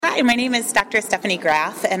Hi, my name is Dr. Stephanie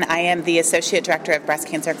Graf, and I am the Associate Director of Breast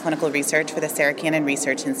Cancer Clinical Research for the Sarah Cannon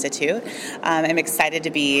Research Institute. I'm excited to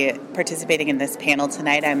be participating in this panel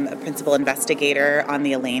tonight. I'm a principal investigator on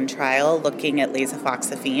the ELAINE trial looking at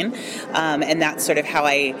lasofoxifene, and that's sort of how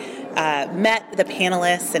I met the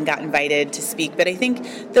panelists and got invited to speak. But I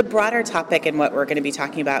think the broader topic and what we're going to be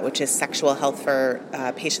talking about, which is sexual health for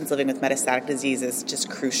patients living with metastatic disease, is just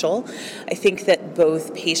crucial. I think that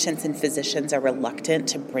both patients and physicians are reluctant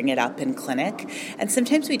to bring it up in clinic, and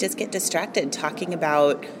sometimes we just get distracted talking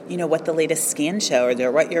about, what the latest scans showed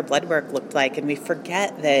or what your blood work looked like, and we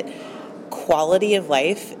forget that quality of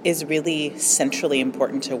life is really centrally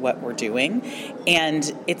important to what we're doing. And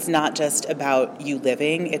it's not just about you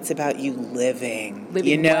living, it's about you living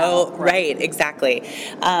well, right, exactly.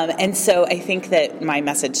 And so I think that my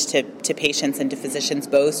message to patients and to physicians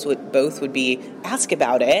both would be ask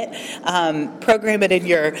about it, program it in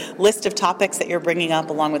your list of topics that you're bringing up,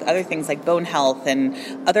 along with other things like bone health and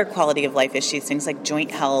other quality of life issues, things like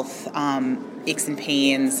joint health, aches and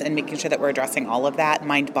pains, and making sure that we're addressing all of that,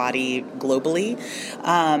 mind, body, globally.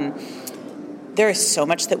 There is so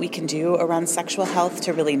much that we can do around sexual health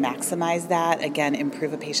to really maximize that. Again,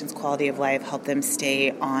 improve a patient's quality of life, help them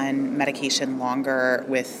stay on medication longer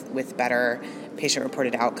with better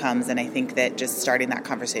patient-reported outcomes. And I think that just starting that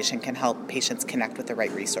conversation can help patients connect with the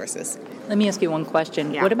right resources. Let me ask you one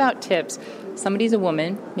question. Yeah. What about tips? Somebody's a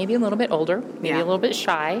woman, maybe a little bit older, maybe a little bit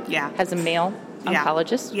shy, has a male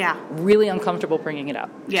oncologist, really uncomfortable bringing it up.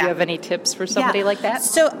 Do you have any tips for somebody like that?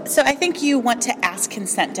 So I think you want to ask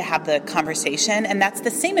consent to have the conversation, and that's the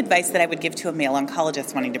same advice that I would give to a male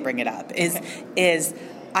oncologist wanting to bring it up, is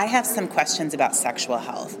I have some questions about sexual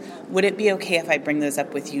health. Would it be okay if I bring those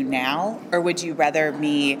up with you now, or would you rather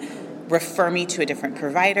refer me to a different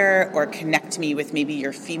provider or connect me with maybe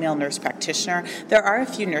your female nurse practitioner? There are a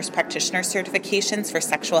few nurse practitioner certifications for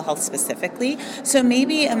sexual health specifically. So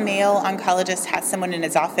maybe a male oncologist has someone in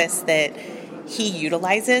his office that he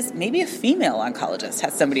utilizes. Maybe a female oncologist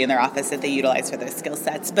has somebody in their office that they utilize for those skill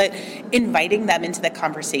sets. But inviting them into the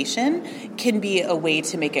conversation can be a way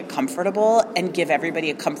to make it comfortable and give everybody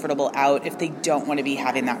a comfortable out if they don't want to be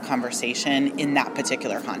having that conversation in that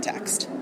particular context.